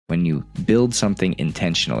When you build something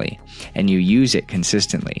intentionally and you use it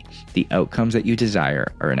consistently, the outcomes that you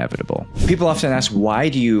desire are inevitable. People often ask, why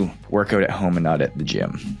do you work out at home and not at the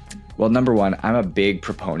gym? Well, number one, I'm a big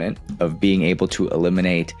proponent of being able to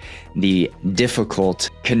eliminate the difficult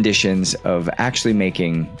conditions of actually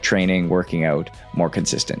making training, working out more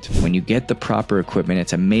consistent. When you get the proper equipment,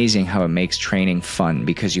 it's amazing how it makes training fun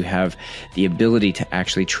because you have the ability to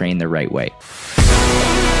actually train the right way.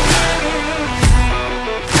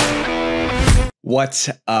 What's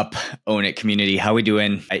up, Own It community? How we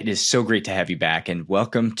doing? It is so great to have you back and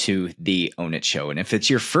welcome to the Own It Show. And if it's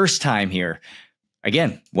your first time here,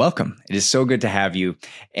 again, welcome. It is so good to have you.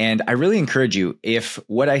 And I really encourage you, if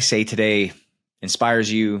what I say today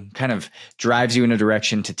inspires you, kind of drives you in a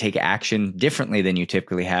direction to take action differently than you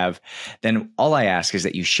typically have, then all I ask is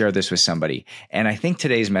that you share this with somebody. And I think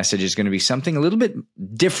today's message is going to be something a little bit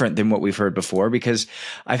different than what we've heard before, because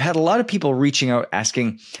I've had a lot of people reaching out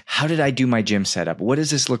asking, how did I do my gym setup? What does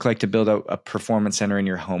this look like to build out a performance center in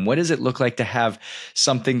your home? What does it look like to have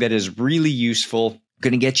something that is really useful,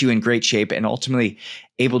 going to get you in great shape, and ultimately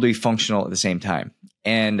able to be functional at the same time?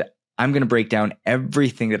 And I'm going to break down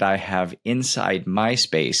everything that I have inside my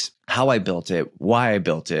space, how I built it, why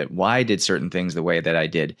I did certain things the way that I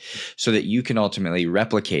did, so that you can ultimately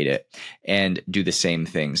replicate it and do the same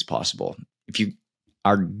things possible. If you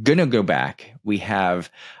are going to go back, we have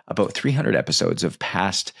about 300 episodes of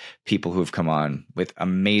past people who have come on with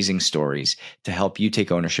amazing stories to help you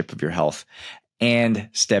take ownership of your health and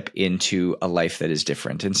step into a life that is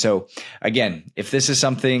different. And so again, if this is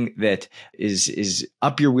something that is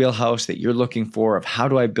up your wheelhouse that you're looking for, of how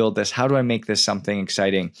do I build this? How do I make this something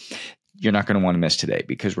exciting? You're not going to want to miss today,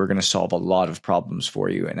 because we're going to solve a lot of problems for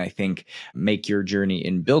you. And I think make your journey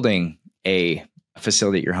in building a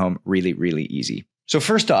facility at your home really, really easy. So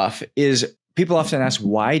first off is, people often ask,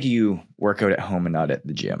 why do you work out at home and not at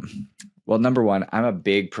the gym? Well, number one, I'm a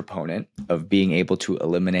big proponent of being able to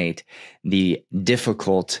eliminate the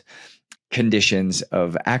difficult conditions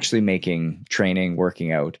of actually making training,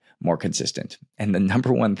 working out more consistent. And the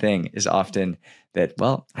number one thing is often that,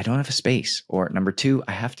 well, I don't have a space. Or number two,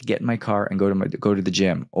 I have to get in my car and go to the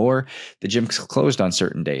gym, or the gym's closed on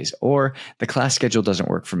certain days, or the class schedule doesn't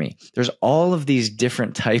work for me. There's all of these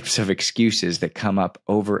different types of excuses that come up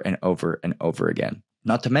over and over and over again.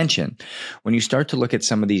 Not to mention, when you start to look at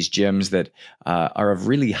some of these gyms that are of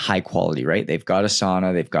really high quality, right? They've got a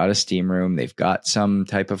sauna, they've got a steam room, they've got some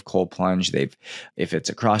type of cold plunge. If it's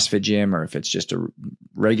a CrossFit gym or if it's just a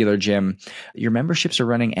regular gym, your memberships are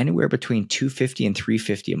running anywhere between $250 and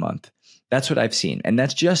 $350 a month. That's what I've seen. And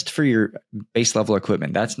that's just for your base level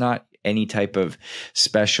equipment. That's not any type of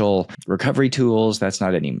special recovery tools. That's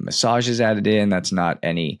not any massages added in. That's not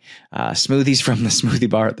any smoothies from the smoothie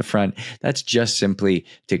bar at the front. That's just simply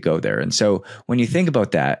to go there. And so when you think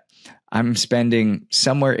about that, I'm spending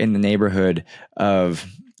somewhere in the neighborhood of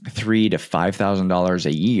 $3,000 to $5,000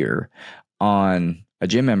 a year on a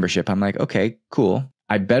gym membership. I'm like, okay, cool.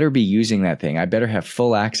 I better be using that thing. I better have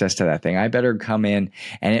full access to that thing. I better come in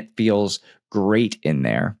and it feels great in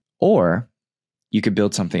there. Or you could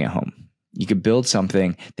build something at home. You could build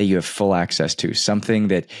something that you have full access to, something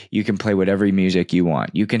that you can play whatever music you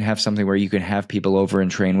want. You can have something where you can have people over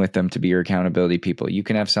and train with them to be your accountability people. You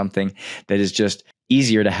can have something that is just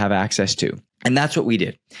easier to have access to. And that's what we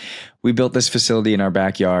did. We built this facility in our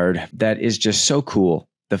backyard that is just so cool.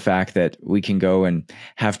 The fact that we can go and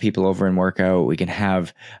have people over and work out, we can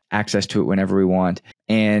have access to it whenever we want.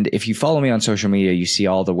 And if you follow me on social media, you see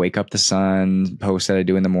all the wake up the sun posts that I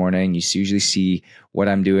do in the morning. You usually see what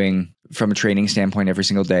I'm doing from a training standpoint every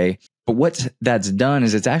single day. But what that's done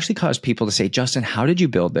is it's actually caused people to say, Justin, how did you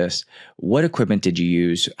build this? What equipment did you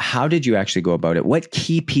use? How did you actually go about it? What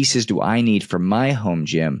key pieces do I need for my home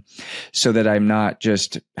gym so that I'm not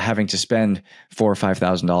just having to spend $4,000 or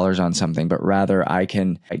 $5,000 on something, but rather I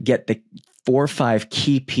can get the 4 or 5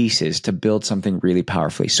 key pieces to build something really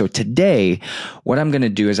powerfully. So today, what I'm going to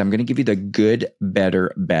do is I'm going to give you the good,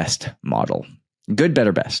 better, best model. Good,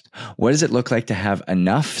 better, best. What does it look like to have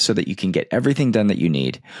enough so that you can get everything done that you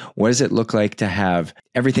need? What does it look like to have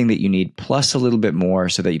everything that you need plus a little bit more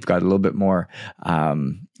so that you've got a little bit more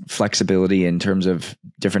flexibility in terms of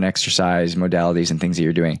different exercise modalities and things that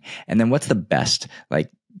you're doing? And then what's the best,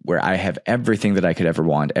 like where I have everything that I could ever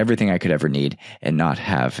want, everything I could ever need, and not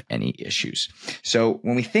have any issues? So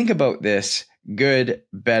when we think about this, good,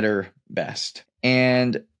 better, best,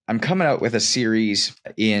 and I'm coming out with a series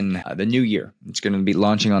in the new year. It's going to be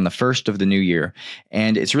launching on the 1st of the new year.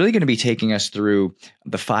 And it's really going to be taking us through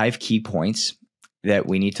the 5 key points that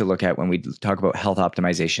we need to look at when we talk about health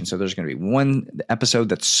optimization. So there's going to be one episode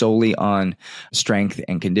that's solely on strength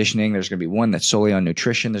and conditioning. There's going to be one that's solely on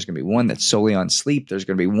nutrition. There's going to be one that's solely on sleep. There's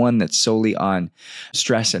going to be one that's solely on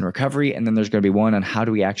stress and recovery. And then there's going to be one on how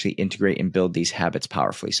do we actually integrate and build these habits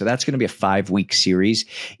powerfully. So that's going to be a 5-week series.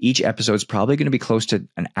 Each episode is probably going to be close to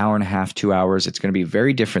an hour and a half, 2 hours. It's going to be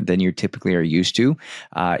very different than you typically are used to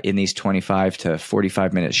in these 25 to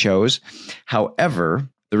 45-minute shows. However,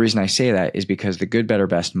 the reason I say that is because the good, better,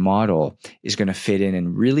 best model is going to fit in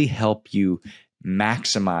and really help you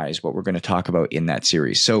maximize what we're going to talk about in that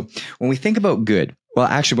series. So when we think about good, well,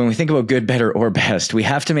 actually, when we think about good, better, or best, we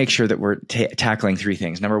have to make sure that we're tackling 3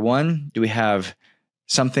 things. Number 1, do we have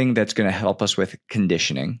something that's going to help us with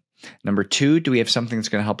conditioning? Number 2, do we have something that's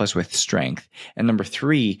going to help us with strength? And number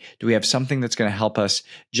 3, do we have something that's going to help us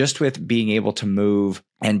just with being able to move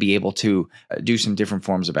and be able to do some different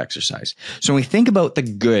forms of exercise? So when we think about the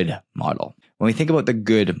good model,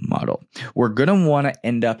 we're going to want to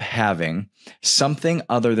end up having something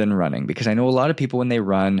other than running, because I know a lot of people when they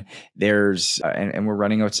run, there's, and we're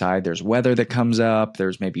running outside, there's weather that comes up.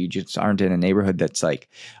 There's maybe you just aren't in a neighborhood that's like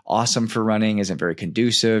awesome for running, isn't very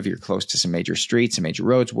conducive. You're close to some major streets, some major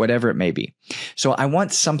roads, whatever it may be. So I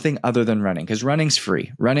want something other than running, because running's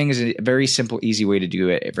free. Running is a very simple, easy way to do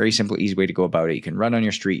it. A very simple, easy way to go about it. You can run on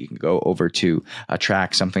your street. You can go over to a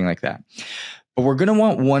track, something like that. But we're going to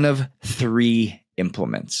want one of 3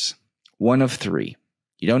 implements. One of 3.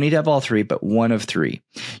 You don't need to have all 3, but one of 3.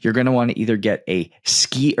 You're going to want to either get a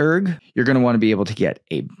ski erg, you're going to want to be able to get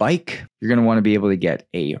a bike, you're going to want to be able to get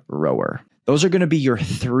a rower. Those are going to be your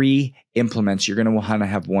 3 implements you're going to want to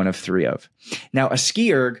have one of 3 of. Now, a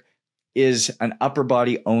ski erg is an upper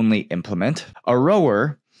body only implement. A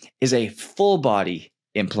rower is a full body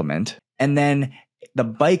implement. And then the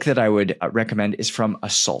bike that I would recommend is from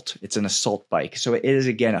Assault. It's an Assault bike. So it is,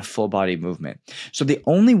 again, a full body movement. So the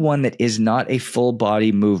only one that is not a full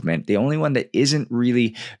body movement, the only one that isn't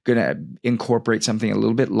really going to incorporate something a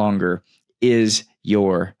little bit longer is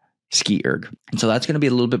your ski erg. And so that's going to be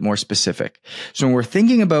a little bit more specific. So when we're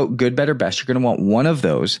thinking about good, better, best, you're going to want one of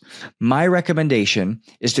those. My recommendation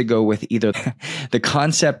is to go with either the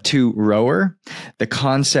Concept 2 rower, the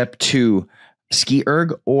Concept 2 ski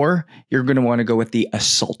erg, or you're going to want to go with the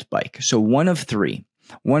Assault bike. So one of 3.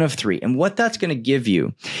 And what that's going to give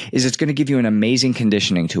you is it's going to give you an amazing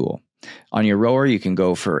conditioning tool. On your rower, you can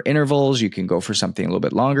go for intervals. You can go for something a little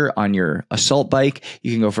bit longer. On your Assault bike,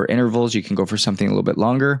 you can go for intervals. You can go for something a little bit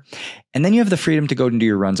longer. And then you have the freedom to go and do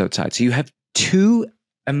your runs outside. So you have 2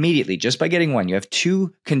 immediately, just by getting one, you have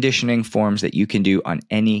 2 conditioning forms that you can do on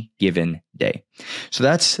any given day. So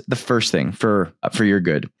that's the first thing for your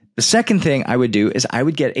good. The second thing I would do is I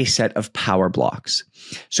would get a set of power blocks.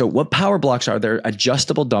 So what power blocks are? They're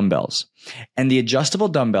adjustable dumbbells. And the adjustable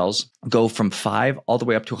dumbbells go from 5 all the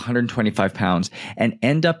way up to 125 pounds and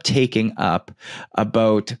end up taking up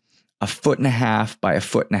about 1.5 by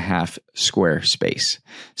 1.5 square space.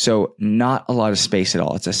 So not a lot of space at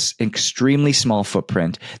all. It's an extremely small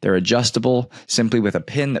footprint. They're adjustable simply with a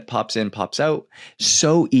pin that pops in, pops out.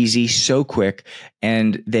 So easy, so quick,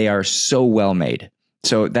 and they are so well made.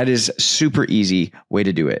 So that is super easy way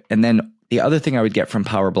to do it. And then the other thing I would get from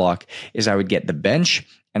Power Block is I would get the bench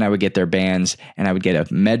and I would get their bands and I would get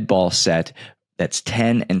a med ball set that's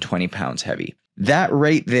 10 and 20 pounds heavy. That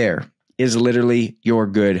right there is literally your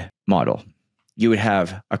good model. You would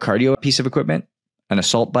have a cardio piece of equipment, an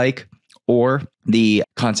Assault bike, or the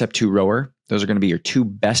Concept 2 rower. Those are going to be your 2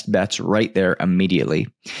 best bets right there immediately.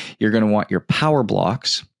 You're going to want your power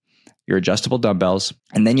blocks, your adjustable dumbbells,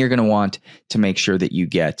 and then you're going to want to make sure that you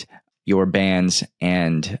get your bands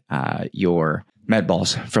and your med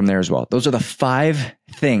balls from there as well. Those are the 5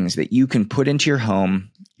 things that you can put into your home.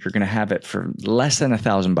 You're going to have it for less than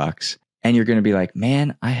 $1,000, and you're going to be like,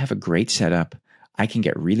 man, I have a great setup. I can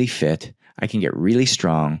get really fit. I can get really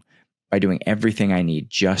strong by doing everything I need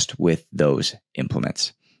just with those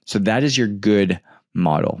implements. So that is your good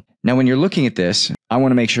model. Now, when you're looking at this, I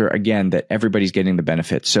want to make sure, again, that everybody's getting the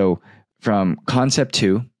benefit. So from Concept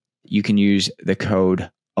 2, you can use the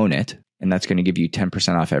code OWNIT, and that's going to give you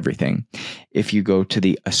 10% off everything. If you go to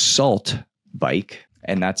the Assault bike,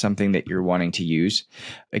 and that's something that you're wanting to use,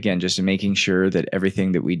 again, just making sure that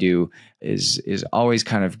everything that we do is always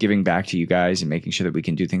kind of giving back to you guys and making sure that we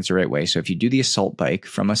can do things the right way. So if you do the Assault bike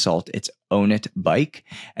from Assault, it's OWNIT bike.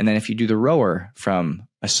 And then if you do the rower from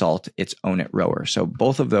Assault, it's OWNIT rower. So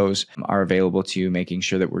both of those are available to you, making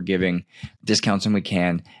sure that we're giving discounts when we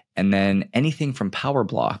can. And then anything from Power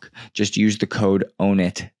Block, just use the code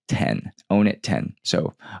OWNIT10, OWNIT10.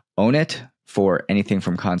 So OWNIT for anything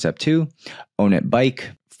from Concept 2, OWNIT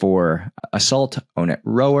bike for Assault, OWNIT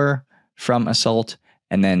rower from Assault,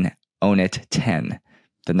 and then Own It 10,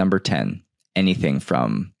 the number 10, anything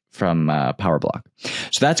from Power Block.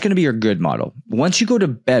 So that's going to be your good model. Once you go to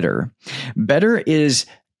better is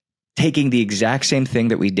taking the exact same thing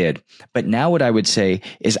that we did. But now what I would say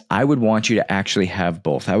is I would want you to actually have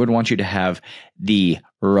both. I would want you to have the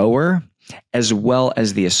rower as well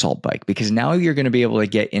as the assault bike, because now you're going to be able to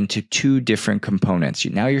get into two different components.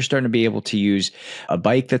 Now you're starting to be able to use a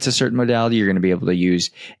bike that's a certain modality. You're going to be able to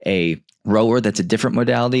use a rower that's a different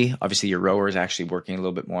modality. Obviously, your rower is actually working a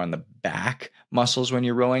little bit more on the back muscles when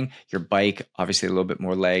you're rowing. Your bike, obviously, a little bit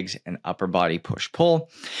more legs and upper body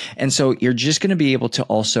push-pull. And so you're just going to be able to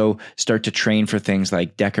also start to train for things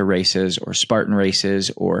like DECA races or Spartan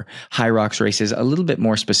races or Hyrox races a little bit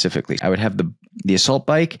more specifically. I would have the assault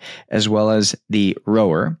bike as well as the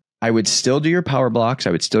rower. I would still do your power blocks.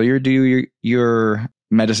 I would still do your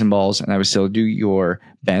medicine balls, and I would still do your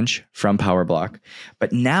bench from Power Block.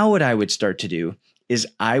 But now what I would start to do is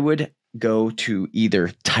I would go to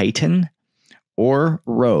either Titan or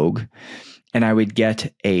Rogue, and I would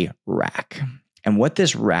get a rack. And what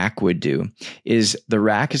this rack would do is the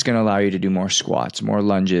rack is going to allow you to do more squats, more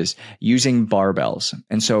lunges using barbells.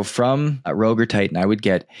 And so from Rogue or Titan, I would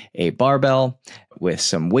get a barbell with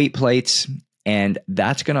some weight plates. And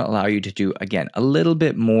that's going to allow you to do, again, a little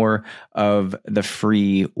bit more of the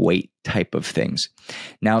free weight type of things.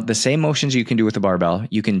 Now, the same motions you can do with a barbell,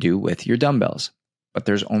 you can do with your dumbbells, but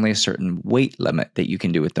there's only a certain weight limit that you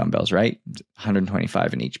can do with dumbbells, right?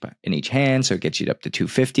 125 in each hand, so it gets you up to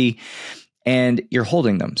 250, and you're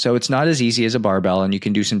holding them. So it's not as easy as a barbell, and you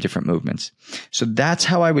can do some different movements. So that's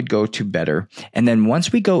how I would go to better. And then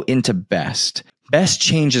once we go into best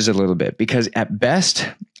changes a little bit, because at best,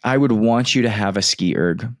 I would want you to have a ski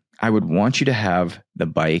erg. I would want you to have the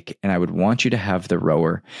bike, and I would want you to have the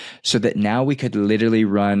rower, so that now we could literally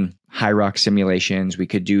run Hyrox simulations. We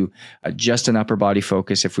could do just an upper body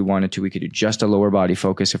focus if we wanted to. We could do just a lower body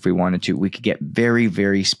focus if we wanted to. We could get very,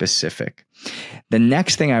 very specific. The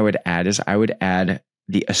next thing I would add is I would add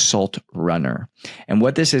the Assault Runner. And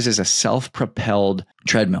what this is a self-propelled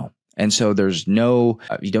treadmill. And so there's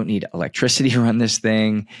you don't need electricity to run this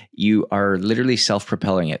thing. You are literally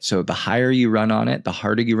self-propelling it. So the higher you run on it, the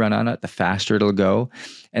harder you run on it, the faster it'll go.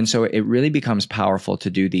 And so it really becomes powerful to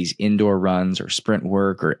do these indoor runs or sprint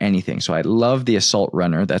work or anything. So I love the Assault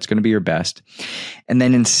Runner. That's going to be your best. And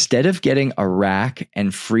then instead of getting a rack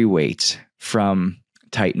and free weights from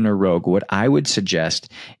Titan or Rogue, what I would suggest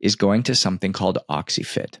is going to something called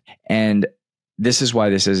OxyFit. And this is why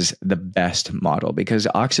this is the best model, because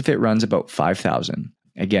OxyFit runs about 5,000.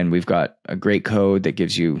 Again, we've got a great code that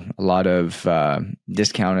gives you a lot of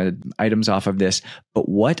discounted items off of this. But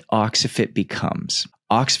what OxyFit becomes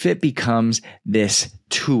this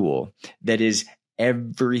tool that is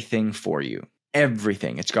everything for you.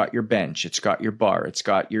 Everything. It's got your bench. It's got your bar. It's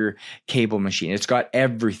got your cable machine. It's got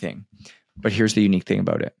everything. But here's the unique thing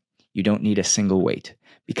about it. You don't need a single weight,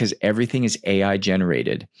 because everything is AI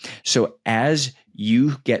generated. So as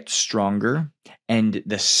you get stronger and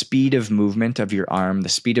the speed of movement of your arm, the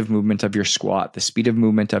speed of movement of your squat, the speed of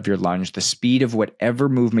movement of your lunge, the speed of whatever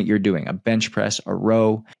movement you're doing, a bench press, a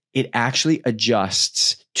row, it actually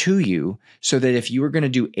adjusts to you, so that if you were going to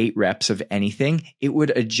do 8 reps of anything, it would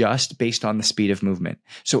adjust based on the speed of movement.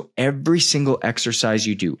 So every single exercise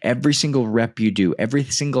you do, every single rep you do, every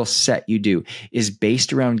single set you do is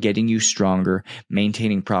based around getting you stronger,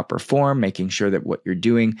 maintaining proper form, making sure that what you're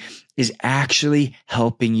doing is actually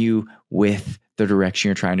helping you with the direction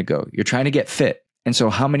you're trying to go. You're trying to get fit. And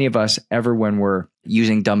so how many of us ever, when we're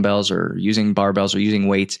using dumbbells or using barbells or using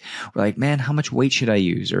weights, we're like, man, how much weight should I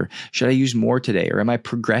use? Or should I use more today? Or am I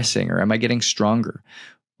progressing? Or am I getting stronger?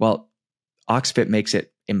 Well, OxyFit makes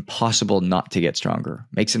it impossible not to get stronger,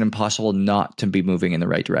 makes it impossible not to be moving in the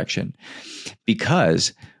right direction.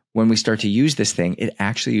 Because when we start to use this thing, it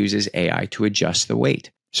actually uses AI to adjust the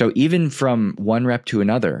weight. So even from one rep to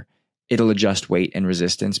another, it'll adjust weight and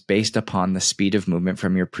resistance based upon the speed of movement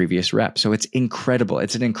from your previous rep. So it's incredible.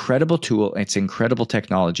 It's an incredible tool. It's incredible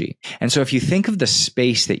technology. And so if you think of the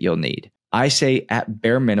space that you'll need, I say at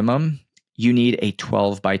bare minimum, you need a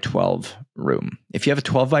 12 by 12 room. If you have a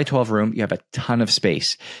 12 by 12 room, you have a ton of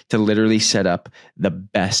space to literally set up the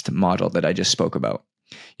best model that I just spoke about.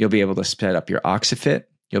 You'll be able to set up your OxyFit.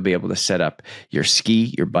 You'll be able to set up your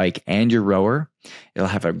ski, your bike, and your rower. It'll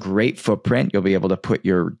have a great footprint. You'll be able to put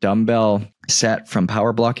your dumbbell set from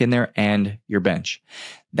Power Block in there and your bench.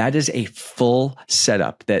 That is a full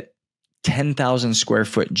setup that 10,000 square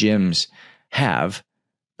foot gyms have,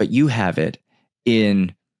 but you have it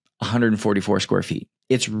in 144 square feet.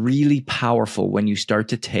 It's really powerful when you start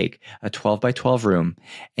to take a 12 by 12 room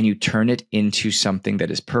and you turn it into something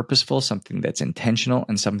that is purposeful, something that's intentional,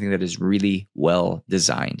 and something that is really well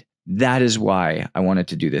designed. That is why I wanted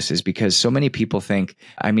to do this, is because so many people think,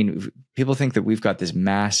 people think that we've got this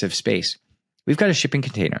massive space. We've got a shipping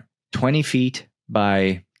container, 20 feet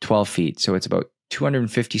by 12 feet. So it's about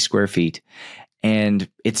 250 square feet. And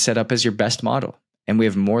it's set up as your best model. And we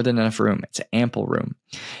have more than enough room. It's ample room.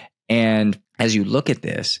 And as you look at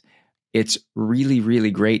this, it's really,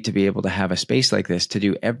 really great to be able to have a space like this to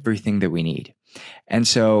do everything that we need. And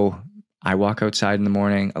so I walk outside in the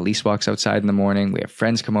morning. Elise walks outside in the morning. We have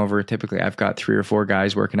friends come over. Typically, I've got 3 or 4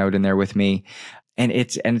 guys working out in there with me. And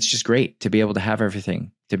it's just great to be able to have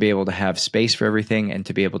everything, to be able to have space for everything, and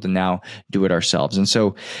to be able to now do it ourselves. And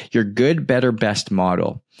so your good, better, best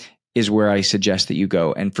model is where I suggest that you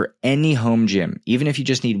go. And for any home gym, even if you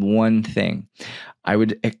just need one thing, I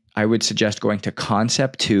would suggest going to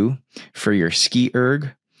Concept 2 for your ski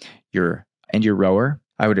erg, your rower.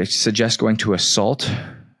 I would suggest going to Assault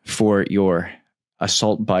for your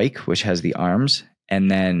assault bike, which has the arms,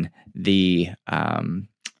 and then the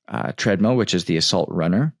treadmill, which is the assault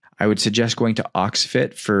runner. I would suggest going to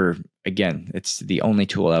OxFit for, again, it's the only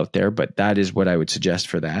tool out there, but that is what I would suggest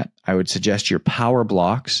for that. I would suggest your Power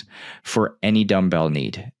Blocks for any dumbbell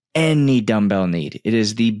need. Any dumbbell need. It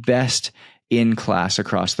is the best in class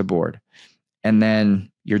across the board. And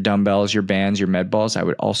then your dumbbells, your bands, your med balls, I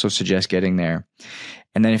would also suggest getting there.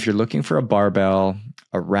 And then if you're looking for a barbell,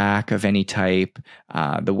 a rack of any type,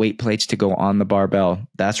 the weight plates to go on the barbell,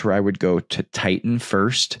 that's where I would go to Titan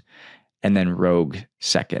first and then Rogue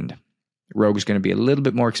second. Rogue is going to be a little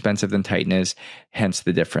bit more expensive than Titan is, hence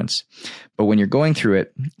the difference. But when you're going through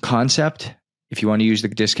it, Concept, if you want to use the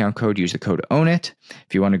discount code, use the code OWNIT.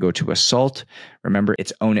 If you want to go to Assault, remember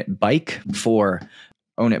it's OWNIT Bike for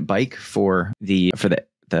the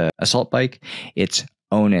assault bike. It's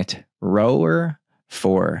OWNIT Rower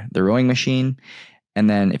for the rowing machine. And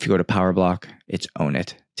then if you go to Power Block, it's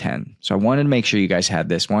OWNIT 10. So I wanted to make sure you guys had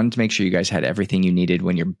this, wanted to make sure you guys had everything you needed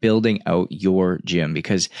when you're building out your gym,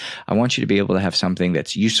 because I want you to be able to have something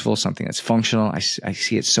that's useful, something that's functional. I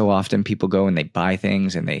see it so often. People go and they buy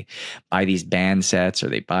things, and they buy these band sets, or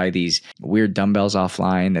they buy these weird dumbbells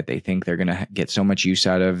offline that they think they're going to get so much use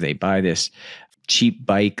out of. They buy this cheap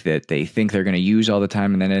bike that they think they're going to use all the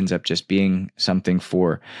time, and then it ends up just being something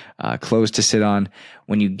for clothes to sit on.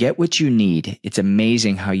 When you get what you need, it's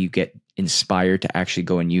amazing how you get inspired to actually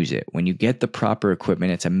go and use it. When you get the proper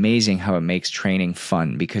equipment, it's amazing how it makes training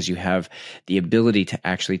fun, because you have the ability to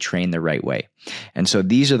actually train the right way. And so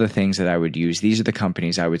these are the things that I would use. These are the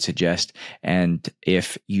companies I would suggest. And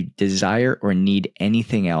if you desire or need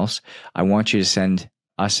anything else, I want you to send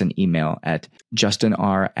us an email at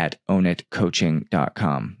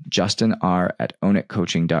justinr@ownitcoaching.com,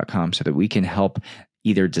 justinr@ownitcoaching.com, so that we can help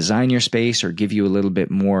either design your space or give you a little bit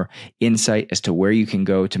more insight as to where you can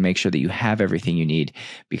go to make sure that you have everything you need.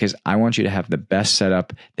 Because I want you to have the best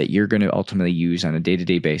setup that you're going to ultimately use on a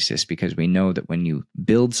day-to-day basis, because we know that when you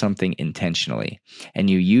build something intentionally and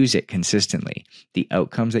you use it consistently, the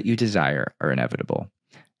outcomes that you desire are inevitable.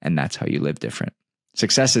 And that's how you live different.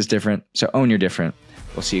 Success is different, so own your different.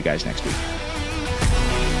 We'll see you guys next week.